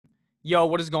Yo,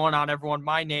 what is going on, everyone?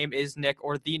 My name is Nick,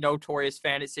 or The Notorious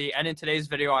Fantasy, and in today's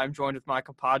video, I'm joined with my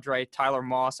compadre, Tyler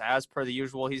Moss. As per the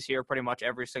usual, he's here pretty much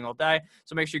every single day,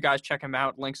 so make sure you guys check him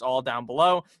out. Links all down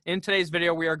below. In today's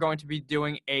video, we are going to be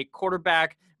doing a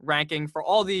quarterback ranking for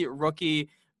all the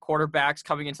rookie quarterbacks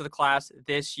coming into the class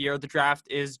this year. The draft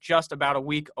is just about a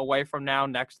week away from now,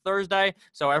 next Thursday,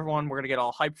 so everyone, we're going to get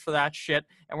all hyped for that shit,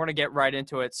 and we're going to get right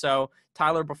into it. So,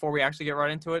 Tyler, before we actually get right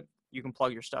into it, you can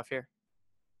plug your stuff here.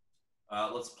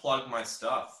 Let's plug my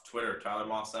stuff. Twitter, Tyler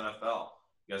Moss NFL.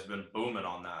 You guys have been booming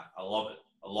on that. I love it.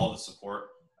 I love the support.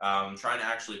 I'm trying to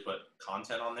actually put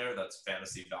content on there that's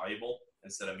fantasy valuable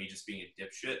instead of me just being a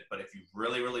dipshit. But if you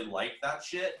really, really like that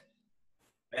shit,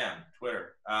 bam,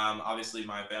 Twitter. Obviously,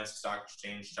 my fantasy stock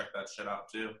exchange, check that shit out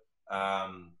too.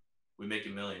 We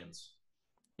making millions.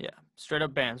 Yeah, straight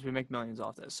up bands. We make millions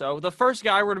off this. So the first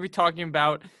guy we're going to be talking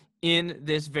about in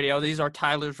this video, these are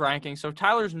Tyler's rankings. So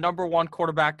Tyler's number one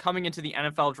quarterback coming into the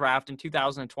NFL draft in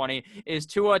 2020 is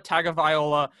Tua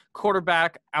Tagovailoa,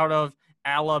 quarterback out of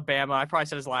Alabama. I probably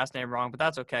said his last name wrong, but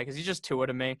that's okay because he's just Tua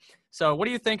to me. So what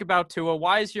do you think about Tua?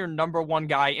 Why is your number one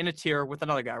guy in a tier with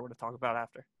another guy we're going to talk about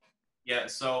after? Yeah,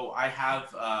 so I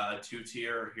have a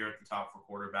two-tier here at the top for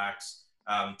quarterbacks.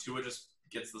 Tua just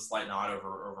gets the slight nod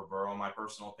over Burrow, in my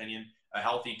personal opinion. A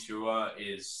healthy Tua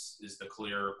is the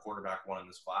clear quarterback one in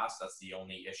this class. That's the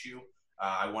only issue.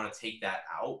 I want to take that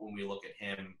out when we look at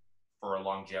him for a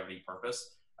longevity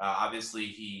purpose. Obviously,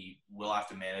 he will have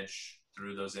to manage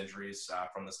through those injuries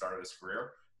from the start of his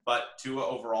career. But Tua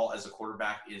overall as a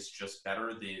quarterback is just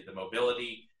better. The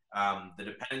mobility, the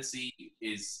dependency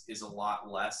is a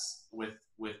lot less with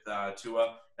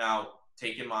Tua. Now,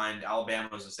 take in mind, Alabama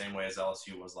was the same way as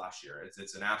LSU was last year.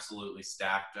 It's an absolutely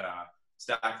stacked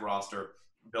roster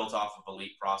built off of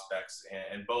elite prospects,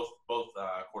 and both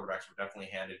quarterbacks were definitely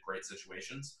handed great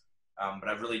situations. But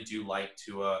I really do like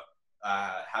Tua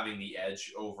having the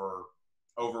edge over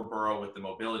Burrow with the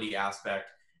mobility aspect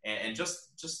and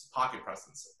just pocket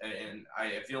presence. And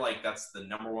I feel like that's the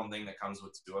number one thing that comes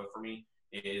with Tua for me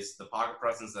is the pocket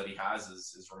presence that he has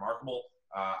is remarkable.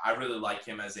 I really like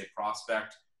him as a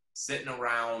prospect, sitting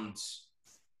around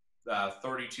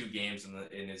 32 games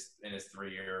in his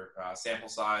 3-year sample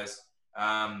size.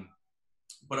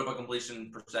 Put up a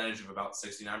completion percentage of about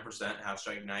 69%.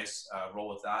 Hashtag nice. Roll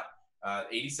with that.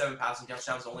 87 passing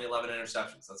touchdowns, only 11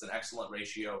 interceptions. That's an excellent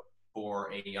ratio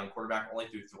for a young quarterback. Only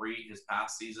threw 3 his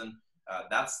past season.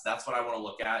 That's what I want to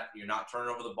look at. You're not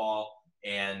turning over the ball,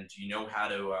 and you know how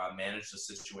to manage the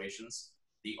situations.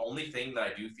 The only thing that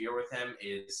I do fear with him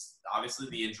is obviously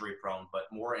the injury prone, but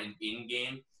more in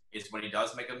game is when he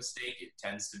does make a mistake, it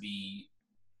tends to be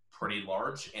pretty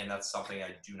large, and that's something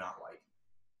I do not like.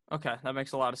 Okay, that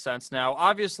makes a lot of sense. Now,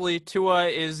 obviously, Tua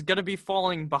is going to be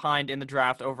falling behind in the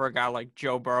draft over a guy like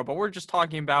Joe Burrow, but we're just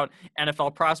talking about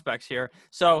NFL prospects here.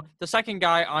 So the second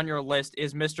guy on your list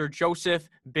is Mr. Joseph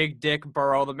Big Dick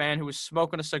Burrow, the man who was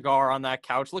smoking a cigar on that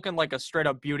couch, looking like a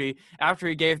straight-up beauty after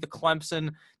he gave the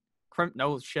Clemson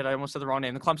no shit, I almost said the wrong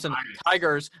name. The Clemson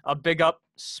Tigers a big up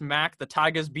smack. The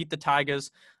Tigers beat the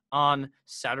Tigers on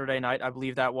Saturday night, I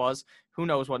believe that was. Who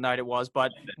knows what night it was,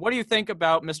 but what do you think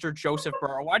about Mr. Joseph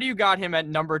Burrow? Why do you got him at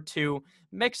number 2,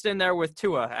 mixed in there with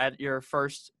Tua at your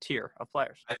first tier of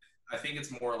players? I think it's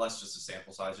more or less just a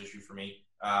sample size issue for me.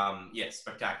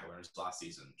 Spectacular in his last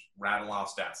season. Rattling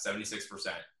off stats, 76%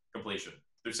 completion,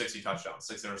 through 60 touchdowns,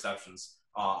 6 interceptions.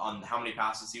 On how many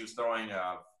passes he was throwing,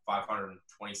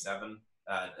 527.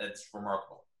 It's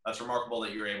remarkable. That's remarkable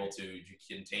that you're able to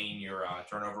contain your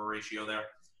turnover ratio there.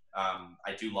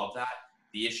 I do love that.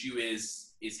 The issue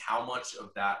is how much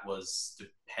of that was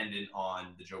dependent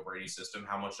on the Joe Brady system,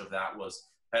 how much of that was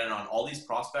dependent on all these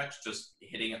prospects just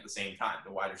hitting at the same time.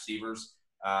 The wide receivers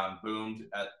boomed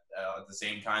at the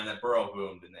same time that Burrow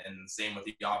boomed, and the same with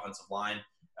the offensive line.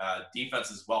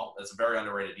 Defense as well. That's a very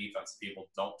underrated defense that people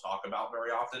don't talk about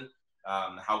very often.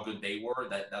 How good they were,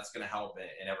 that's going to help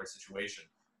in every situation.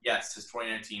 Yes, his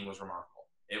 2019 was remarkable.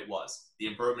 It was. The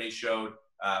improvement he showed,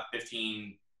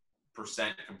 15%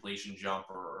 completion jump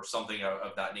or something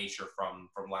of that nature from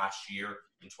last year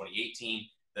in 2018.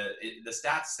 The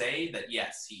stats say that,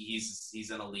 yes, he's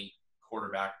an elite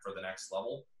quarterback for the next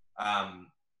level.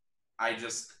 I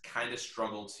just kind of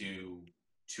struggle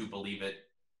to believe it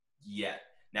yet.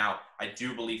 Now, I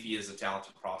do believe he is a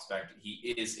talented prospect.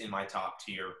 He is in my top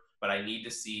tier, but I need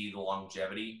to see the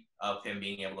longevity of him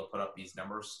being able to put up these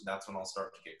numbers. That's when I'll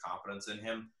start to get confidence in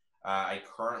him. I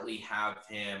currently have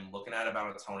him looking at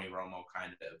about a Tony Romo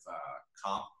kind of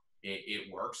comp.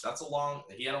 It works.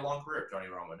 He had a long career, Tony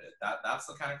Romo did. That's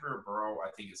the kind of career Burrow,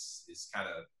 I think, is kind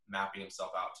of mapping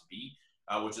himself out to be,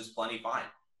 which is plenty fine.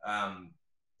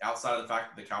 outside of the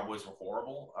fact that the Cowboys were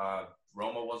horrible,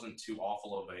 Romo wasn't too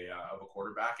awful of a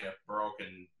quarterback, and if Burrow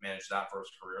can manage that for his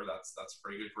career, that's a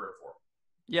pretty good career for him.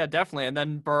 Yeah, definitely. And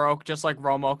then Burrow, just like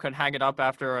Romo, could hang it up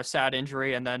after a sad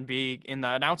injury and then be in the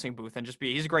announcing booth and just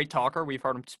be, he's a great talker. We've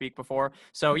heard him speak before.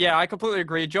 So, yeah, I completely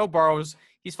agree. Joe Burrow's,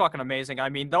 he's fucking amazing. I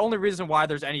mean, the only reason why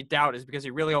there's any doubt is because he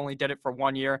really only did it for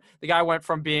 1 year. The guy went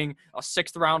from being a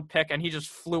 6th-round pick and he just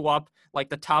flew up like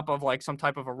the top of like some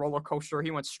type of a roller coaster.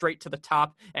 He went straight to the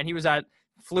top and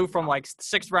flew from like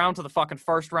 6th round to the fucking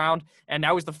 1st round, and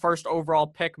now he's the 1st overall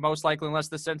pick, most likely, unless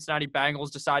the Cincinnati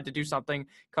Bengals decide to do something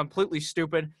completely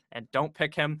stupid and don't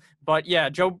pick him. But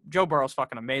yeah, Joe Burrow's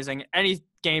fucking amazing. Any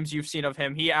games you've seen of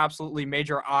him, he absolutely made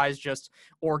your eyes just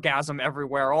orgasm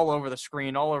everywhere, all over the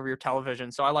screen, all over your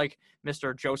television. So I like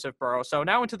Mr. Joseph Burrow. So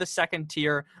now into the second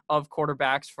tier of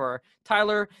quarterbacks for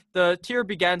Tyler. The tier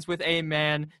begins with a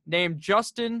man named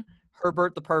Justin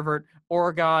Herbert the Pervert,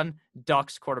 Oregon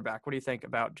Ducks quarterback. What do you think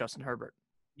about Justin Herbert?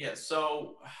 Yeah,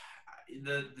 so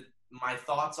my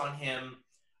thoughts on him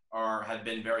have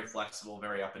been very flexible,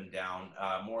 very up and down,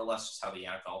 more or less just how the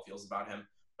NFL feels about him.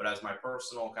 But as my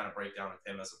personal kind of breakdown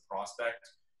of him as a prospect,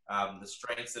 the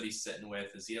strengths that he's sitting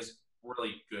with is he has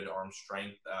really good arm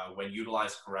strength when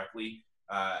utilized correctly.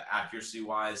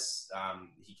 Accuracy-wise,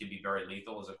 he can be very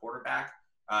lethal as a quarterback.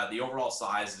 The overall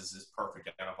size is perfect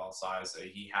NFL size.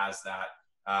 He has that.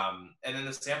 And then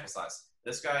the sample size.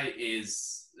 This guy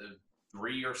is a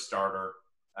 3-year starter.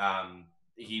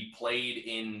 He played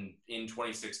in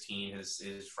 2016,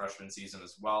 his freshman season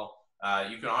as well.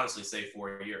 You can honestly say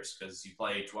 4 years because you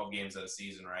play 12 games in a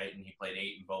season, right? And he played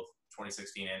 8 in both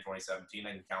 2016 and 2017.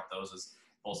 I can count those as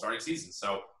full starting seasons.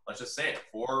 So let's just say it.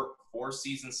 Four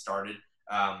seasons started.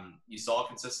 You saw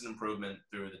consistent improvement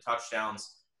through the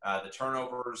touchdowns. The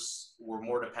turnovers were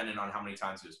more dependent on how many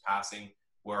times he was passing,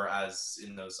 whereas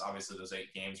in those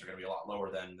 8 games are going to be a lot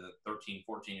lower than the 13,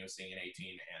 14 he was seeing in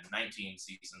 18 and 19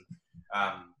 season.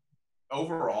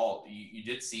 Overall, you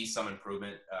did see some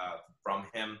improvement from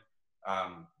him.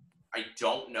 I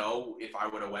don't know if I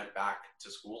would have went back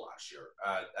to school last year.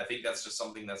 I think that's just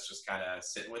something that's just kind of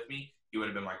sitting with me. He would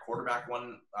have been my quarterback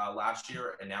one last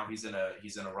year, and now he's in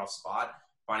a rough spot,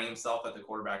 finding himself at the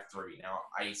quarterback 3. Now,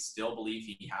 I still believe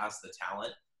he has the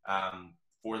talent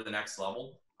for the next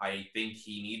level. I think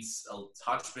he needs a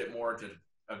touch bit more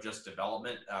of just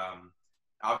development.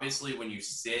 Obviously, when you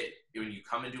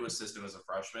come into a system as a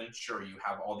freshman, sure, you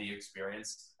have all the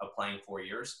experience of playing 4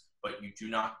 years, but you do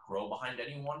not grow behind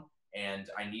anyone. And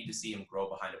I need to see him grow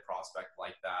behind a prospect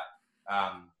like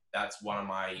that. That's one of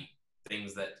my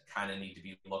things that kind of need to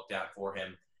be looked at for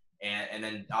him. And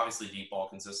then obviously deep ball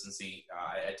consistency.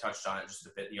 I touched on it just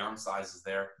a bit. The arm size is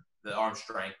there, the arm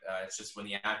strength. It's just when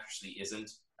the accuracy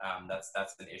isn't,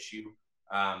 that's an issue.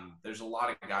 There's a lot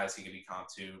of guys he could be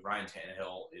comped to. Ryan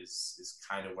Tannehill is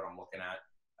kind of what I'm looking at.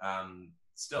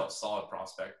 Still a solid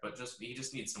prospect, but he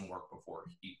just needs some work before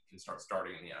he can start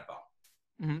starting in the NFL.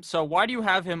 So why do you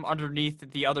have him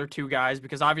underneath the other 2 guys?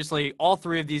 Because obviously all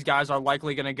 3 of these guys are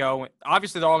likely going to go.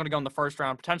 Obviously, they're all going to go in the 1st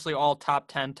round, potentially all top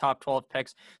 10, top 12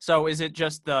 picks. So is it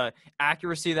just the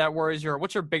accuracy that worries you, or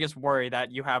what's your biggest worry that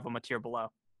you have them a tier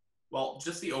below? Well,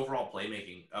 just the overall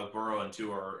playmaking of Burrow and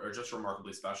Tua are just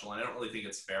remarkably special, and I don't really think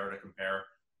it's fair to compare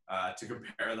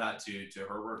that to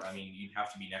Herbert. I mean, you'd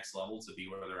have to be next level to be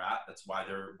where they're at. That's why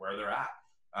they're where they're at.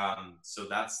 So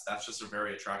that's just a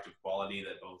very attractive quality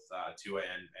that both Tua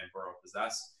and Burrow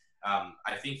possess.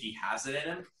 I think he has it in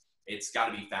him. It's got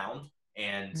to be found,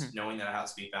 and knowing that it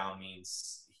has to be found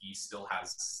means he still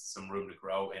has some room to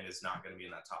grow and is not going to be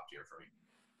in that top tier for me.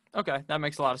 Okay, that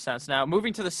makes a lot of sense. Now,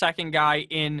 moving to the second guy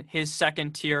in his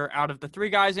second tier out of the 3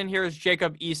 guys in here is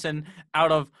Jacob Eason out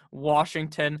of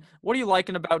Washington. What are you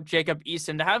liking about Jacob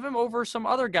Eason to have him over some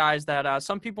other guys that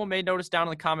some people may notice down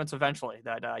in the comments eventually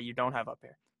that you don't have up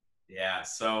here? Yeah,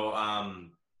 so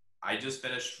I just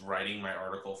finished writing my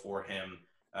article for him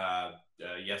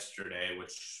yesterday,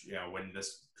 which, when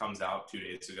this comes out 2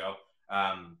 days ago.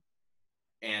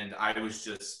 And I was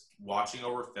just watching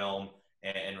over film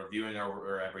and reviewing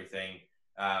over everything.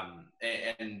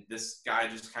 And this guy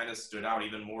just kind of stood out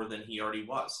even more than he already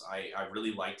was. I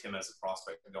really liked him as a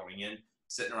prospect going in,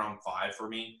 sitting around 5 for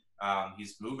me.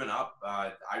 He's moving up.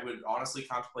 I would honestly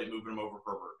contemplate moving him over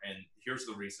Herbert. And here's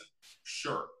the reason.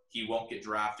 Sure, he won't get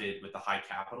drafted with the high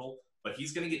capital, but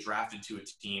he's going to get drafted to a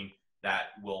team that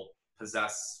will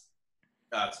possess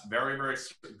a very, very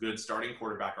good starting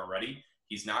quarterback already.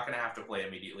 He's not going to have to play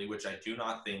immediately, which I do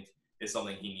not think is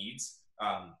something he needs.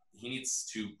 He needs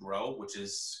to grow, which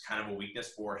is kind of a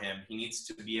weakness for him. He needs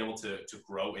to be able to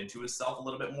grow into himself a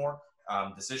little bit more.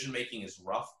 Decision-making is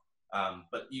rough,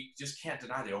 but you just can't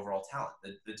deny the overall talent.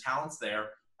 The talent's there.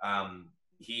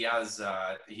 He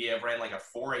have ran like a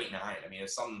 4.89. I mean,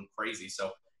 it's something crazy.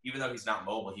 So even though he's not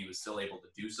mobile, he was still able to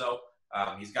do so.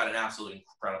 He's got an absolutely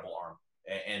incredible arm,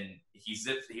 and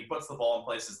he puts the ball in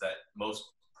places that most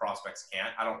prospects can't.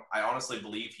 I honestly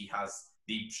believe he has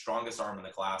the strongest arm in the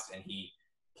class, and he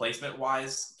placement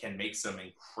wise can make some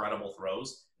incredible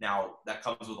throws. Now that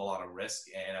comes with a lot of risk,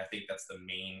 and I think that's the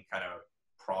main kind of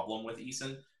problem with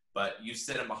Eason. But you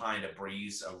sit him behind a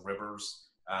Breeze, a Rivers,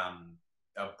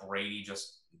 a Brady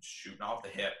just shooting off the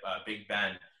hip, Big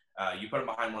Ben. You put him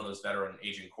behind one of those veteran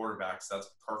aging quarterbacks,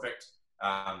 that's perfect.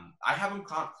 I have him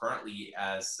currently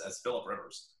as Philip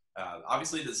Rivers.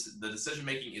 Obviously, the decision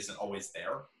making isn't always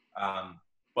there,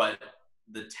 but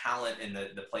the talent and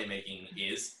the playmaking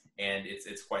is, and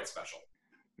it's quite special.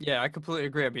 Yeah, I completely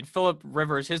agree. I mean, Philip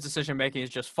Rivers, his decision making is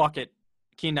just fuck it.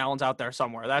 Keenan Allen's out there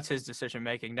somewhere. That's his decision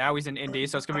making. Now he's in Indy,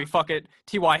 so it's gonna be fuck it.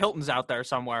 T.Y. Hilton's out there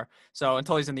somewhere. So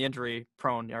until he's in the injury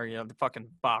prone or the fucking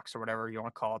box or whatever you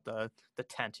want to call it, the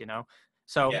tent,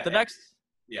 So yeah, the next,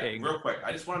 real quick,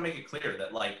 I just want to make it clear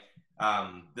that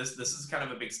this is kind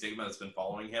of a big stigma that's been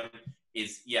following him.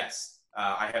 Is yes,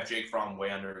 I have Jake Fromm way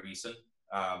under Eason,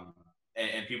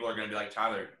 and people are going to be like,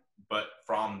 Tyler, but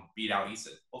Fromm beat out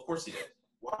Eason. Well, of course he did.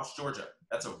 Watch Georgia.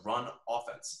 That's a run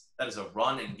offense. That is a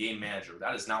run and game manager.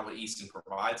 That is not what Easton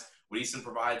provides. What Easton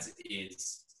provides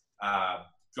is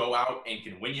go out and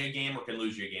can win you a game or can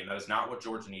lose you a game. That is not what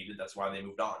Georgia needed. That's why they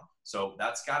moved on. So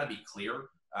that's got to be clear.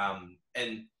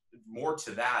 And more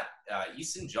to that,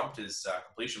 Easton jumped his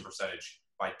completion percentage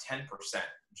by 10%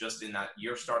 just in that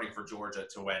year starting for Georgia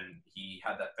to when he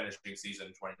had that finishing season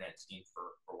in 2019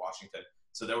 for Washington.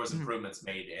 So there was improvements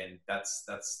made, and that's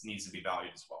needs to be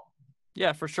valued as well.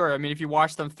 Yeah, for sure. I mean, if you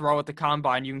watch them throw at the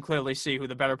combine, you can clearly see who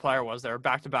the better player was there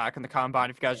back to back in the combine.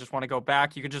 If you guys just want to go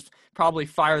back, you could just probably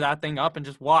fire that thing up and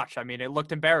just watch. I mean, it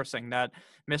looked embarrassing that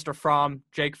Mr. Fromm,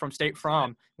 Jake from State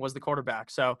Fromm, was the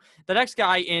quarterback. So the next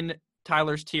guy in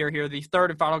Tyler's tier here, the third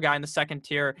and final guy in the second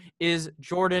tier, is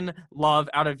Jordan Love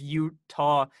out of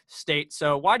Utah State.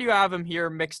 So why do you have him here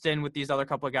mixed in with these other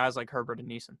couple of guys like Herbert and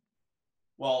Neeson?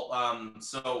 Well,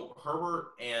 so Herbert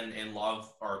and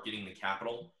Love are getting the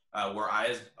capital. Where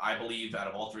I believe out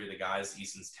of all three of the guys,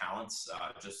 Easton's talents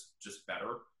just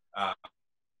better.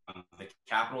 The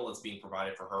capital that's being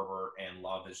provided for Herbert and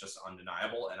Love is just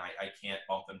undeniable, and I can't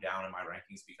bump them down in my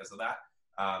rankings because of that.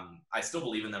 I still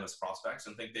believe in them as prospects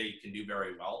and think they can do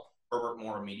very well. Herbert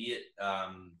more immediate,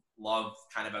 Love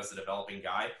kind of as a developing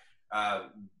guy.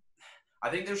 I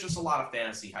think there's just a lot of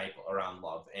fantasy hype around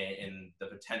Love and the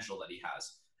potential that he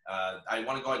has. I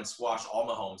want to go ahead and squash all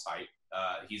Mahomes hype.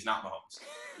 He's not Mahomes.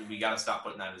 We got to stop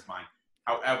putting that in his mind.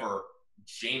 However,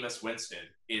 Jameis Winston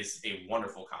is a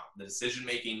wonderful comp. The decision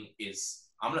making is,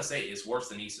 I'm going to say, is worse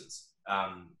than Eason's.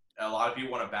 A lot of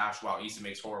people want to bash, wow, Eason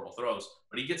makes horrible throws,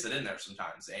 but he gets it in there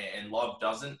sometimes, and Love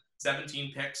doesn't.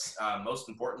 17 picks. Most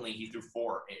importantly, he threw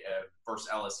 4 versus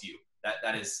LSU.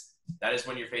 That is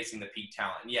when you're facing the peak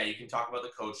talent. And yeah, you can talk about the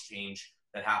coach change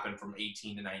that happened from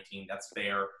 18 to 19. That's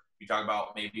fair. You talk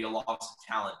about maybe a loss of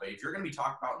talent, but if you're going to be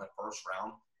talked about in the first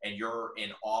round and you're an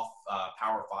off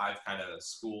Power 5 kind of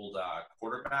schooled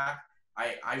quarterback,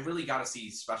 I really got to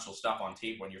see special stuff on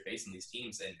tape when you're facing these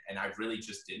teams, and I really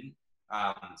just didn't.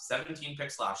 17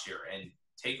 picks last year, and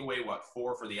take away 4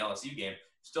 for the LSU game,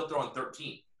 still throwing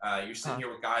 13. You're sitting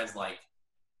here with guys like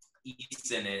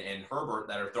Easton and Herbert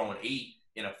that are throwing 8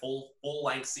 in a full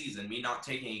length season. Me not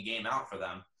taking a game out for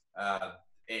them, and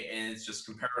it's just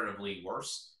comparatively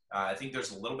worse. I think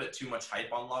there's a little bit too much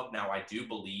hype on Love. Now, I do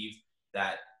believe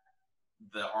that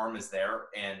the arm is there,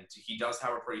 and he does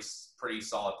have a pretty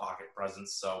solid pocket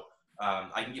presence. So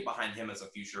I can get behind him as a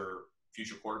future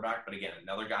quarterback. But again,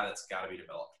 another guy that's got to be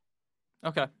developed.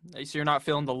 Okay, so you're not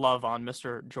feeling the love on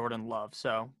Mr. Jordan Love.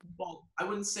 So, well, I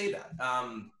wouldn't say that.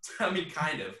 I mean,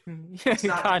 kind of. It's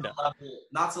not kind of.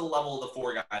 Not to the level of the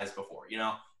 4 guys before.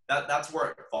 That's where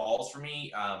it falls for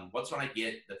me. Once when I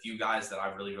get the few guys that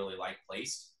I really, really like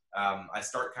placed, I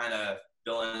start kind of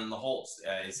filling in the holes.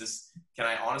 Can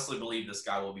I honestly believe this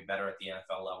guy will be better at the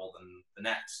NFL level than the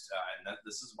next? And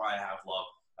this is why I have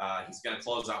Love. He's going to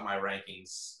close out my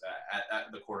rankings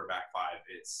at the quarterback 5.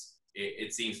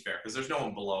 It seems fair because there's no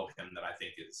one below him that I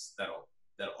think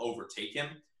that'll overtake him.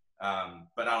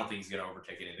 But I don't think he's going to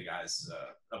overtake any of the guys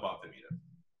above him either.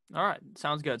 All right,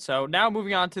 sounds good. So now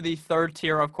moving on to the third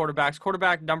tier of quarterbacks.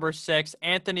 Quarterback number 6,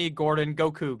 Anthony Gordon.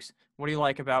 Go Cougs. What do you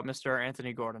like about Mr.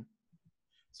 Anthony Gordon?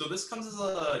 So this comes as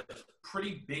a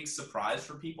pretty big surprise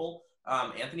for people.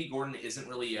 Anthony Gordon isn't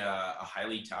really a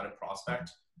highly touted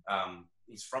prospect.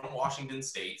 He's from Washington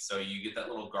State, so you get that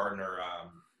little Gardner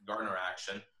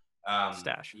action.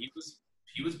 Stash.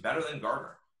 He was better than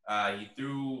Gardner. He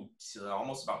threw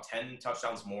almost about 10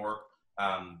 touchdowns more.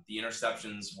 The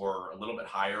interceptions were a little bit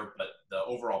higher, but the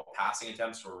overall passing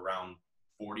attempts were around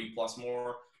 40 plus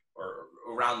more, or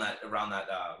around that.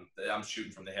 I'm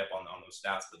shooting from the hip on those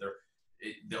stats, but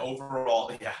the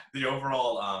overall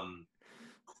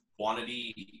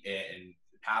quantity and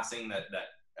passing that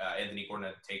Anthony Gordon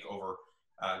had to take over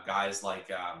guys like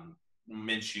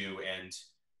Minshew and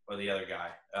or the other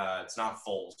guy. It's not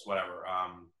Foles, whatever.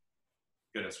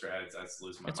 Goodness, that's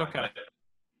losing my mind. It's okay. But,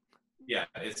 yeah,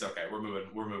 it's okay. We're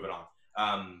moving on.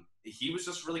 He was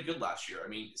just really good last year. I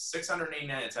mean,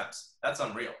 689 attempts. That's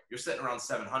unreal. You're sitting around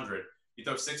 700. You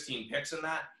throw 16 picks in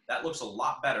that. That looks a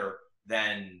lot better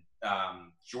than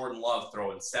Jordan Love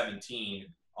throwing 17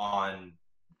 on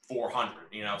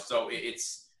 400. So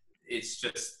it's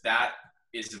just that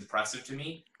is impressive to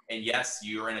me. And yes,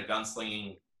 you're in a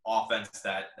gunslinging offense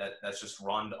that's just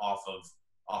run off of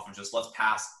just let's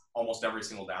pass almost every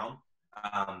single down.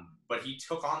 But he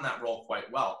took on that role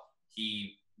quite well.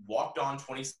 He walked on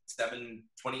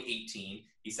 2018.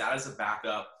 He sat as a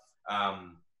backup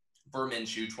for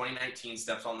Minshew. 2019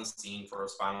 steps on the scene for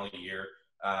his final year.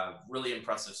 Really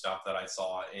impressive stuff that I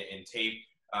saw in tape.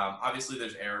 Obviously,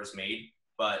 there's errors made,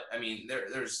 but I mean,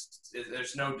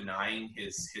 there's no denying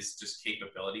his just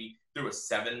capability. Through a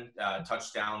 7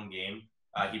 touchdown game.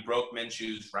 He broke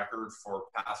Minshew's record for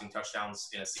passing touchdowns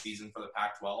in a season for the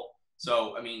Pac-12.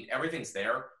 So, I mean, everything's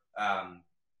there.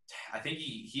 I think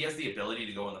he has the ability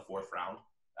to go in the 4th round.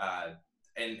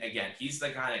 And again, he's the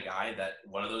kind of guy that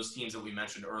one of those teams that we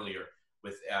mentioned earlier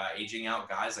with aging out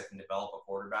guys that can develop a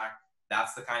quarterback,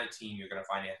 that's the kind of team you're going to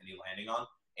find Anthony landing on.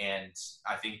 And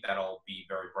I think that'll be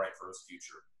very bright for his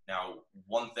future. Now,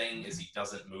 one thing is he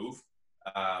doesn't move,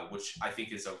 which I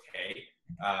think is okay.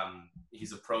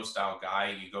 He's a pro-style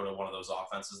guy. You go to one of those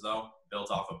offenses, though,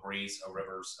 built off a Brees, a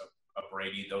Rivers, a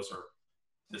Brady. Those are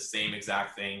the same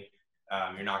exact thing.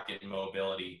 You're not getting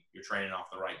mobility. You're training off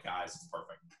the right guys. It's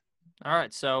perfect. All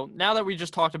right, so now that we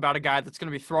just talked about a guy that's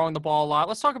going to be throwing the ball a lot,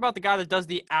 let's talk about the guy that does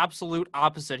the absolute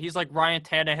opposite. He's like Ryan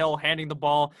Tannehill handing the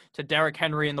ball to Derrick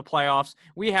Henry in the playoffs.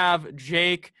 We have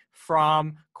Jake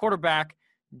Fromm, quarterback,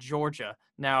 Georgia.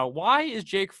 Now, why is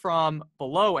Jake Fromm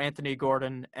below Anthony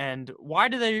Gordon, and why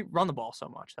do they run the ball so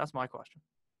much? That's my question.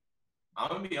 I'm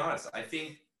going to be honest. I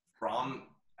think Fromm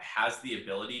has the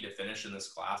ability to finish in this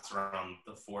class around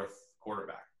the 4th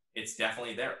quarterback. It's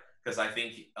definitely there because I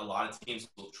think a lot of teams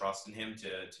will trust in him to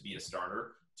be a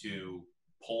starter, to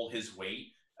pull his weight,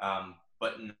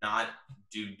 but not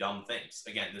do dumb things.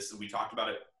 Again, we talked about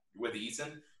it with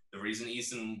Eason. The reason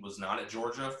Eason was not at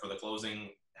Georgia for the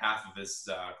closing half of his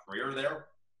career there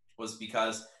was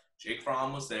because Jake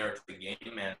Fromm was there to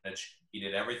game manage. He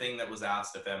did everything that was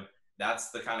asked of him.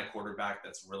 That's the kind of quarterback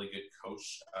that's really good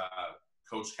coach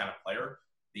kind of player.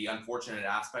 The unfortunate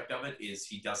aspect of it is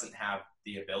he doesn't have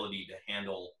the ability to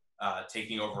handle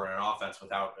taking over an offense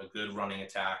without a good running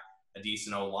attack, a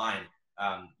decent O-line.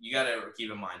 You got to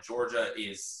keep in mind, Georgia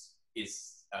is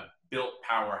a built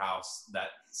powerhouse that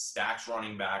stacks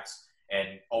running backs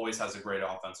and always has a great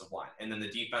offensive line. And then the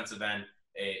defensive end,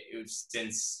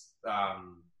 since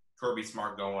Kirby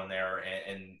Smart going there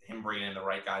and him bringing in the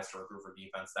right guys to recruit for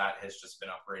defense, that has just been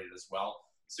upgraded as well.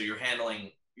 So you're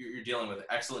dealing with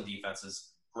excellent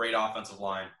defenses, great offensive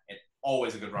line, and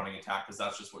always a good running attack because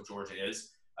that's just what Georgia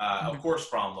is. Of course,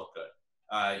 Fromm looked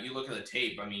good. You look at the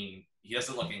tape, I mean, he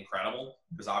doesn't look incredible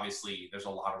because obviously there's a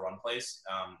lot of run plays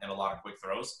and a lot of quick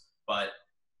throws, but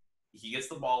he gets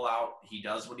the ball out. He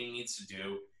does what he needs to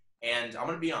do. And I'm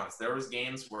going to be honest, there was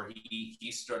games where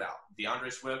he stood out.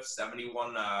 DeAndre Swift,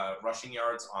 71 rushing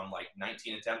yards on like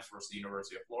 19 attempts versus the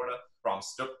University of Florida. Fromm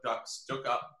stood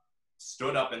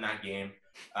up in that game.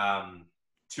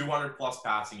 200 plus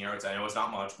passing yards. I know it's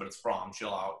not much, but it's Fromm.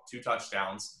 Chill out. 2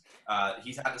 touchdowns.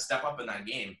 He's had to step up in that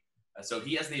game. So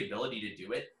he has the ability to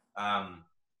do it.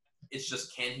 It's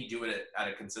just, can he do it at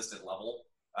a consistent level?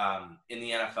 In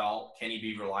the NFL, can he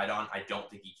be relied on? I don't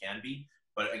think he can be.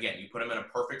 But again, you put him in a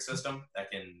perfect system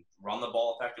that can run the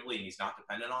ball effectively and he's not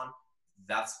dependent on.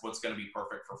 That's what's going to be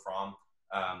perfect for Fromm.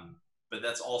 But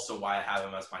that's also why I have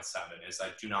him as my 7, is I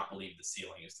do not believe the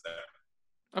ceiling is there.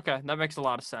 Okay, that makes a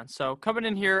lot of sense. So coming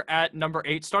in here at number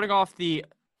 8, starting off the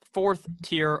 4th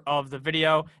tier of the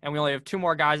video, and we only have 2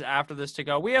 more guys after this to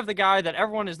go. We have the guy that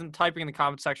everyone is typing in the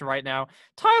comment section right now.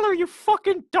 Tyler, you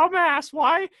fucking dumbass.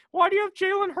 Why do you have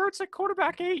Jalen Hurts at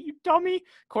quarterback 8, you dummy?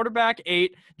 Quarterback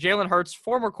 8, Jalen Hurts,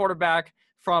 former quarterback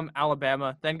from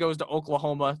Alabama, then goes to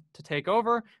Oklahoma to take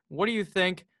over. What do you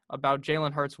think about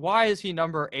Jalen Hurts? Why is he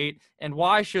number 8, and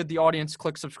why should the audience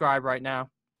click subscribe right now?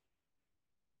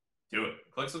 Do it.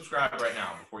 Click subscribe right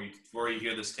now before you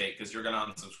hear this take, because you're going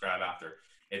to unsubscribe after.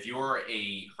 If you're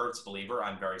a Hurts believer,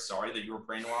 I'm very sorry that you were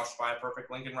brainwashed by a perfect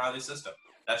Lincoln Riley system.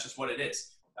 That's just what it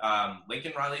is.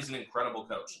 Lincoln Riley is an incredible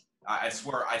coach. I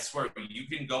swear, you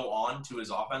can go on to his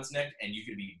offense, Nick, and you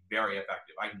can be very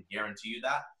effective. I can guarantee you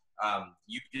that.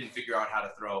 You can figure out how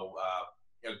to throw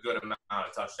a good amount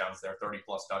of touchdowns there,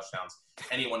 30-plus touchdowns.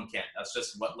 Anyone can. That's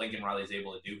just what Lincoln Riley is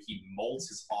able to do. He molds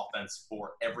his offense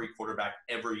for every quarterback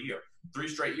every year. 3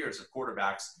 straight years of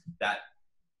quarterbacks that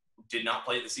did not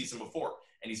play the season before,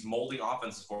 and he's molding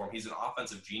offenses for him. He's an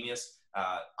offensive genius.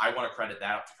 I want to credit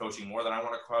that up to coaching more than I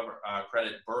want to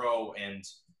credit Burrow and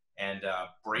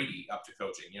Brady up to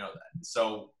coaching. You know that.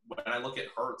 So when I look at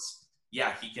Hurts,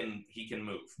 yeah, he can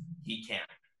move. He can.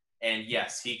 And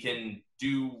yes, he can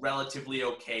do relatively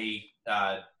okay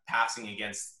passing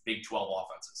against Big 12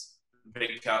 offenses,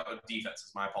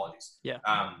 defenses. My apologies. Yeah.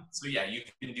 So yeah, you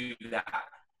can do that.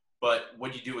 But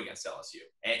what do you do against LSU?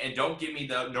 And don't give me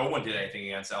no one did anything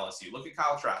against LSU. Look at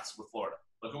Kyle Trask with Florida.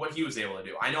 Look at what he was able to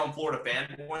do. I know I'm Florida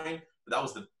fanboying, but that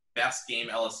was the best game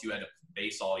LSU had to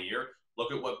face all year.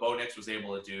 Look at what Bo Nix was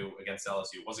able to do against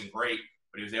LSU. It wasn't great,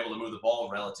 but he was able to move the ball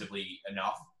relatively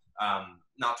enough.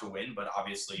 Not to win, but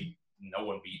obviously no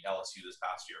one beat LSU this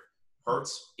past year.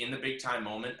 Hurts, in the big-time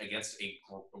moment against a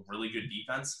really good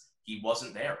defense, he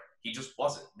wasn't there. He just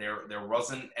wasn't. There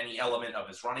wasn't any element of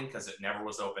his running because it never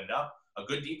was opened up. A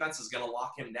good defense is going to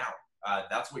lock him down.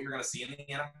 That's what you're going to see in the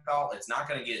NFL. It's not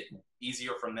going to get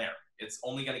easier from there. It's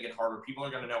only going to get harder. People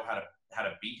are going to know how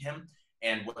to beat him.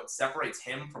 And what separates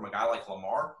him from a guy like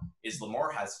Lamar is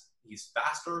he's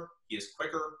faster, he is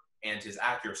quicker, and his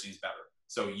accuracy is better.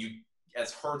 So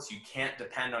as Hurts, you can't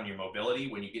depend on your mobility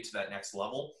when you get to that next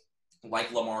level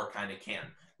like Lamar kind of can.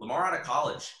 Lamar out of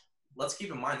college, let's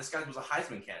keep in mind, this guy was a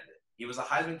Heisman candidate. He was a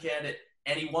Heisman candidate,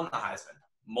 and he won the Heisman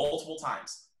multiple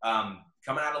times.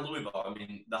 Coming out of Louisville, I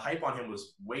mean, the hype on him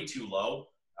was way too low,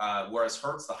 whereas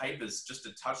Hurts, the hype is just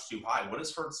a touch too high. What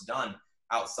has Hurts done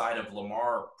outside of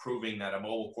Lamar proving that a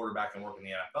mobile quarterback can work in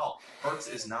the NFL? Hurts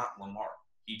is not Lamar.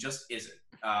 He just isn't.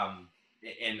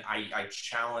 And I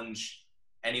challenge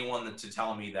anyone to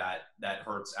tell me that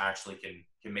Hurts actually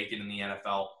can make it in the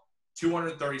NFL.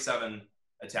 237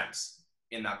 attempts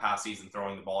in that past season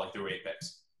throwing the ball. He threw 8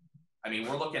 picks. I mean,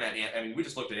 we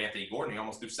just looked at Anthony Gordon. He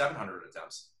almost threw 700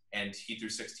 attempts, and he threw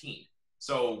 16.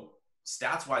 So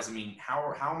stats-wise, I mean,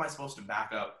 how am I supposed to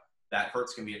back up that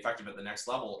Hurts can be effective at the next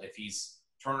level if he's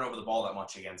turning over the ball that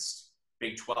much against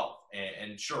Big 12?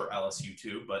 And sure, LSU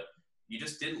too, but you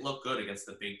just didn't look good against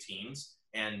the big teams.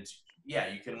 And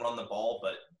yeah, you can run the ball,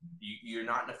 but you're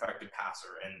not an effective passer,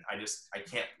 and I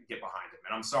can't get behind him.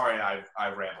 And I'm sorry I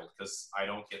rambled because I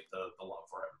don't get the love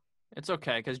for him. It's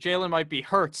okay, because Jalen might be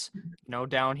Hurts,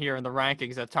 down here in the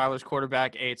rankings at Tyler's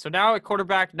quarterback 8. So now at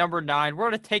quarterback number 9, we're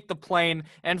going to take the plane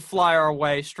and fly our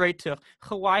way straight to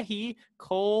Hawaii.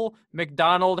 Cole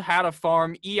McDonald had a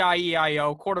farm,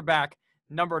 E-I-E-I-O, quarterback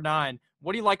number 9.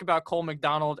 What do you like about Cole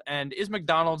McDonald, and is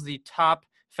McDonald's the top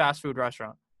fast food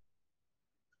restaurant?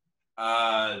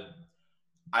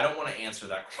 I don't want to answer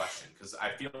that question because I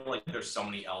feel like there's so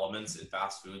many elements in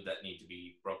fast food that need to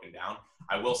be broken down.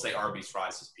 I will say Arby's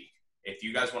fries is peak. If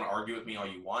you guys want to argue with me all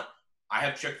you want, I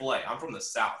have Chick-fil-A. I'm from the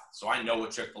South, so I know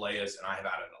what Chick-fil-A is, and I have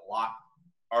had it a lot.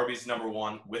 Arby's number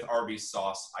 1 with Arby's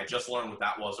sauce. I just learned what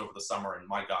that was over the summer, and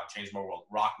my God, changed my world,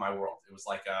 rocked my world. It was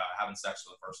like having sex for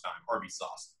the first time. Arby's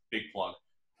sauce, big plug.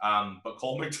 But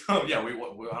Cole McDonald, yeah, we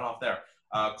went off there.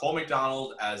 Cole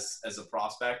McDonald as a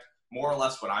prospect, more or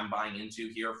less what I'm buying into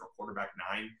here for quarterback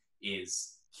 9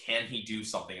 is, can he do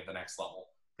something at the next level?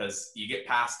 Because you get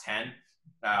past 10,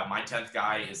 my 10th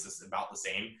guy is about the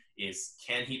same, is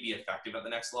can he be effective at the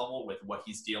next level with what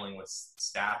he's dealing with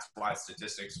stats-wise,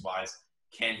 statistics-wise?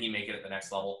 Can he make it at the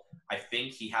next level? I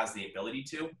think he has the ability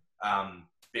to.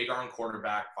 Big arm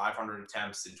quarterback, 500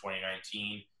 attempts in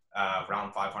 2019,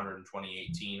 around 500 in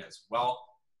 2018 as well.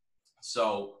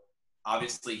 So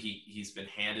obviously, he's been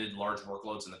handed large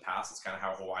workloads in the past. It's kind of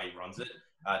how Hawaii runs it.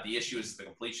 The issue is the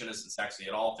completion isn't sexy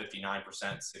at all,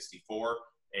 59%, 64.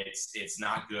 It's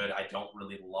not good. I don't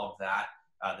really love that.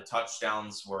 The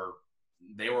touchdowns were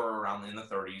around in the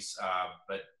 30s,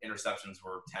 but interceptions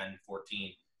were 10,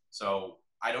 14. So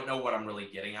I don't know what I'm really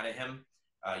getting out of him.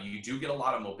 You do get a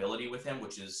lot of mobility with him,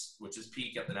 which is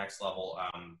peak at the next level.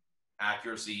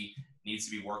 Accuracy needs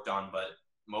to be worked on, but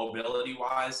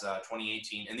mobility-wise,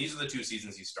 2018, and these are the 2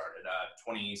 seasons he started.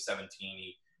 2017,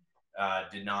 he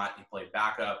did not. He played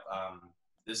backup.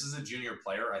 This is a junior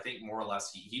player. I think more or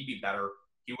less he'd be better.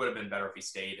 He would have been better if he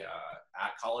stayed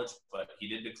at college, but he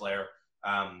did declare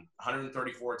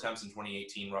 134 attempts in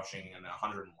 2018 rushing and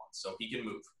 101. So he can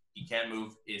move. He can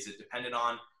move. Is it dependent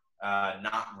on?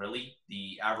 Not really.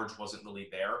 The average wasn't really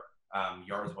there.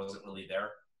 Yards wasn't really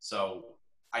there. So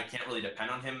I can't really depend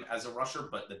on him as a rusher,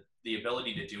 but the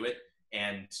ability to do it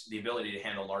and the ability to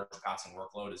handle large passing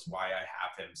workload is why I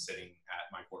have him sitting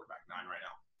at my quarterback 9 right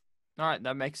now. All right,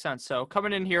 that makes sense. So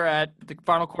coming in here at the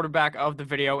final quarterback of the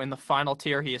video in the final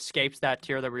tier, he escapes that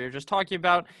tier that we were just talking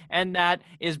about, and that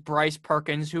is Bryce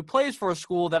Perkins, who plays for a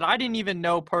school that I didn't even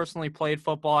know personally played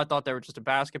football. I thought they were just a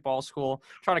basketball school,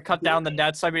 trying to cut down the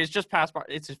nets. I mean, it's just past.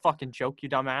 It's a fucking joke, you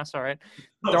dumbass. All right,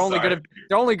 they're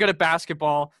only good at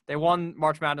basketball. They won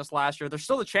March Madness last year. They're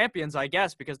still the champions, I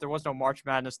guess, because there was no March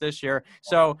Madness this year.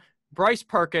 So Bryce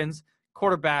Perkins,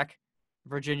 quarterback,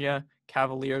 Virginia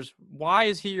Cavaliers. Why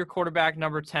is he your quarterback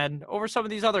number 10 over some of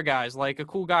these other guys, like a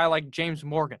cool guy like James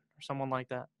Morgan or someone like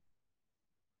that?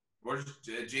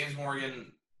 James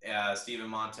Morgan, Steven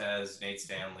Montez, Nate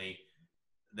Stanley,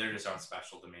 they're just aren't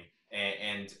special to me.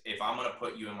 And if I'm going to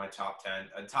put you in my top 10,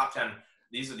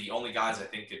 these are the only guys I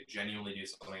think could genuinely do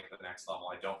something at the next level.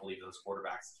 I don't believe those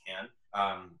quarterbacks can.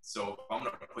 So if I'm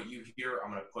going to put you here,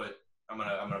 I'm going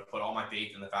to put all my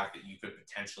faith in the fact that you could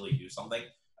potentially do something.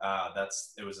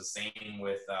 It was the same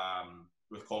with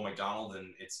Cole McDonald,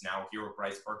 and it's now here with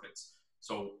Bryce Perkins.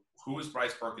 So who is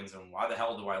Bryce Perkins, and why the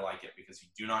hell do I like it? Because you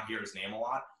do not hear his name a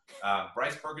lot.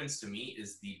 Bryce Perkins, to me,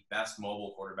 is the best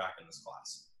mobile quarterback in this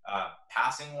class.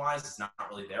 Passing-wise, it's not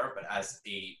really there, but as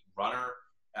a runner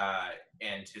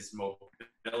and his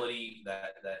mobility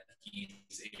that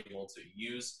he's able to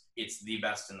use, it's the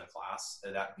best in the class.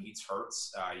 That beats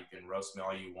Hurts. You can roast me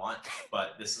all you want,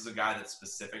 but this is a guy that's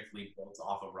specifically built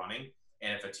off of running.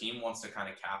 And if a team wants to kind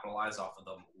of capitalize off of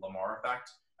the Lamar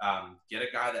effect, get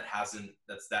a guy that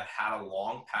had a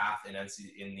long path in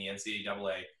the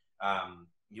NCAA.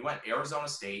 He went Arizona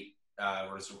State,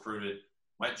 was recruited,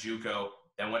 went JUCO,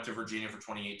 then went to Virginia for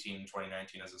 2018 and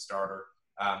 2019 as a starter.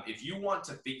 If you want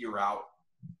to figure out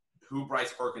who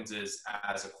Bryce Perkins is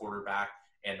as a quarterback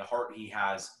and the heart he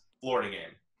has, Florida game,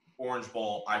 Orange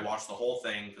Bowl, I watched the whole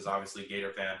thing because obviously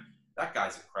Gator fan. That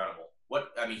guy's incredible.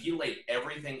 He laid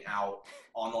everything out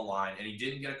on the line, and he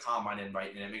didn't get a combine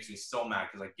invite, and it makes me so mad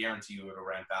because I guarantee you it would have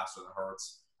ran faster than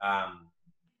Hurts.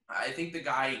 I think the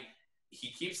guy,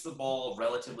 he keeps the ball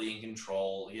relatively in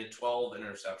control. He had 12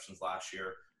 interceptions last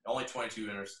year, only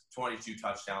 22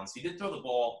 touchdowns. He did throw the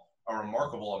ball a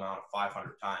remarkable amount of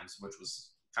 500 times, which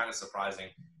was kind of surprising.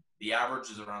 The average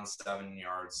is around 7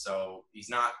 yards, so he's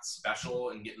not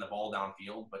special in getting the ball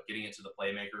downfield, but getting it to the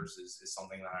playmakers is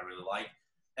something that I really like.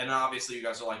 And then obviously you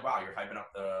guys are like, wow, you're hyping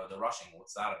up the rushing.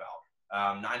 What's that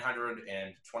about?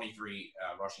 923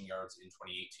 rushing yards in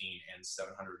 2018 and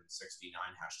 769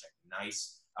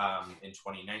 #nice in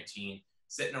 2019.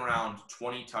 Sitting around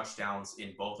 20 touchdowns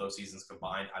in both those seasons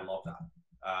combined. I love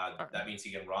that. That means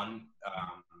he can run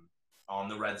on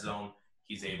the red zone.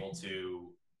 He's able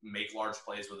to make large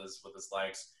plays with his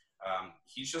legs.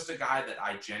 He's just a guy that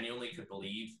I genuinely could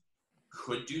believe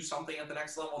could do something at the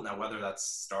next level. Now, whether that's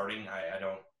starting,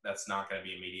 that's not going to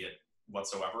be immediate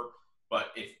whatsoever.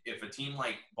 But if a team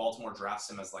like Baltimore drafts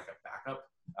him as like a backup,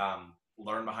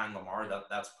 learn behind Lamar,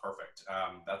 that's perfect.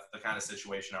 That's the kind of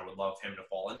situation I would love him to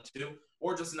fall into,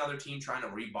 or just another team trying to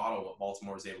rebottle what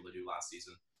Baltimore was able to do last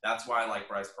season. That's why I like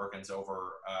Bryce Perkins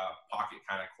over pocket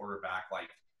kind of quarterback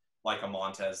like a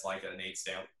Montez, like a Nate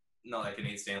Stanley,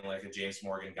 like a James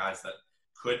Morgan, guys that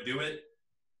could do it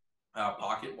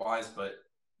pocket-wise, but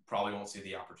probably won't see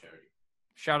the opportunity.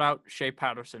 Shout out Shea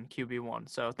Patterson, QB1.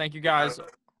 So thank you guys.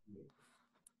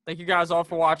 Thank you guys all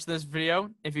for watching this video.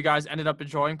 If you guys ended up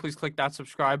enjoying, please click that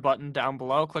subscribe button down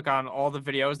below. Click on all the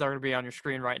videos that are going to be on your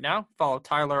screen right now. Follow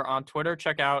Tyler on Twitter.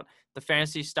 Check out the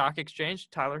Fantasy Stock Exchange.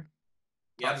 Tyler?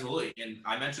 Yeah, absolutely. And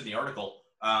I mentioned the article.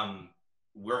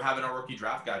 We're having our rookie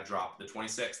draft guide drop the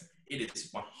 26th. It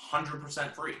is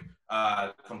 100% free,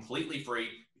 completely free.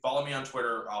 Follow me on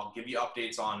Twitter. I'll give you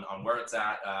updates on where it's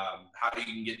at, how you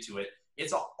can get to it.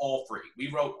 It's all free.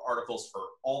 We wrote articles for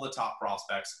all the top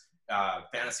prospects,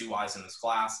 fantasy-wise in this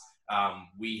class.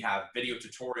 We have video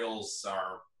tutorials,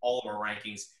 all of our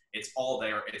rankings. It's all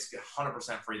there. It's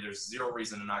 100% free. There's zero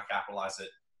reason to not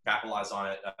capitalize on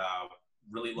it.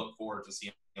 Really look forward to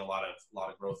seeing a lot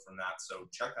of growth from that. So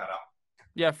check that out.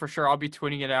 Yeah, for sure. I'll be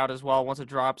tweeting it out as well once it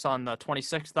drops on the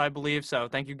 26th, I believe. So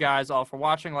thank you guys all for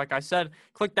watching. Like I said,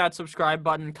 click that subscribe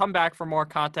button. Come back for more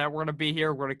content. We're going to be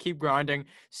here. We're going to keep grinding.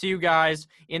 See you guys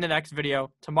in the next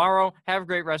video tomorrow. Have a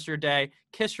great rest of your day.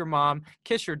 Kiss your mom.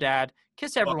 Kiss your dad.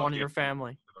 Kiss everyone in your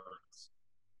family.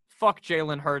 Fuck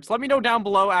Jalen Hurts. Let me know down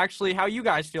below, actually, how you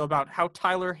guys feel about how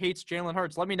Tyler hates Jalen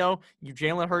Hurts. Let me know, you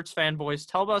Jalen Hurts fanboys.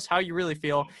 Tell us how you really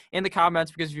feel in the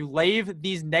comments, because if you leave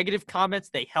these negative comments,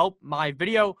 they help my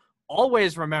video.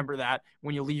 Always remember that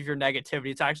when you leave your negativity.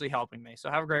 It's actually helping me.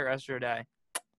 So have a great rest of your day.